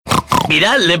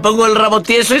Mirad, le pongo el rabo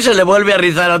tieso y se le vuelve a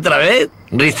rizar otra vez.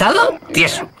 ¿Rizado?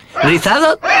 Tieso.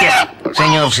 ¿Rizado? Tieso.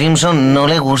 Señor Simpson, ¿no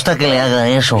le gusta que le haga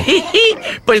eso?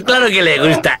 Pues claro que le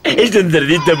gusta. Es un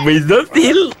cerdito muy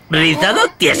dócil. Rizado,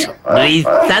 tieso.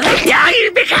 Rizado, ¡ay,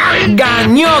 me cago!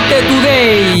 Gañote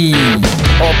Today.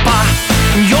 Opa,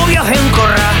 yo viajé en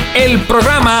Corra. El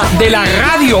programa de la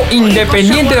radio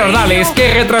independiente de Ardales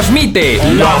que retransmite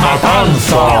La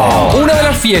Matanza, una de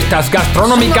las fiestas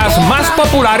gastronómicas más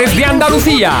populares de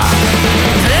Andalucía.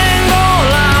 Tengo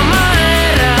la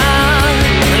madera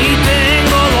y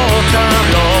tengo los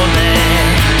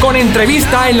tablones. Con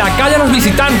entrevista en la calle a los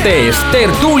visitantes,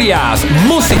 tertulias,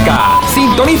 música.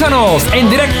 Sintonízanos en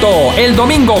directo el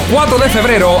domingo 4 de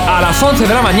febrero a las 11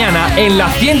 de la mañana en la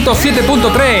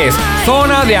 107.3,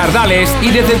 zona de Ardales, y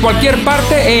desde cualquier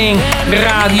parte en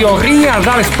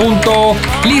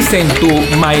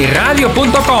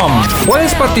radioriardales.listentomyradio.com.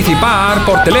 Puedes participar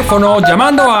por teléfono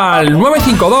llamando al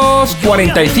 952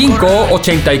 45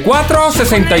 84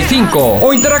 65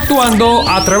 o interactuando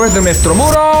a través de nuestro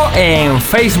muro en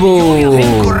Facebook.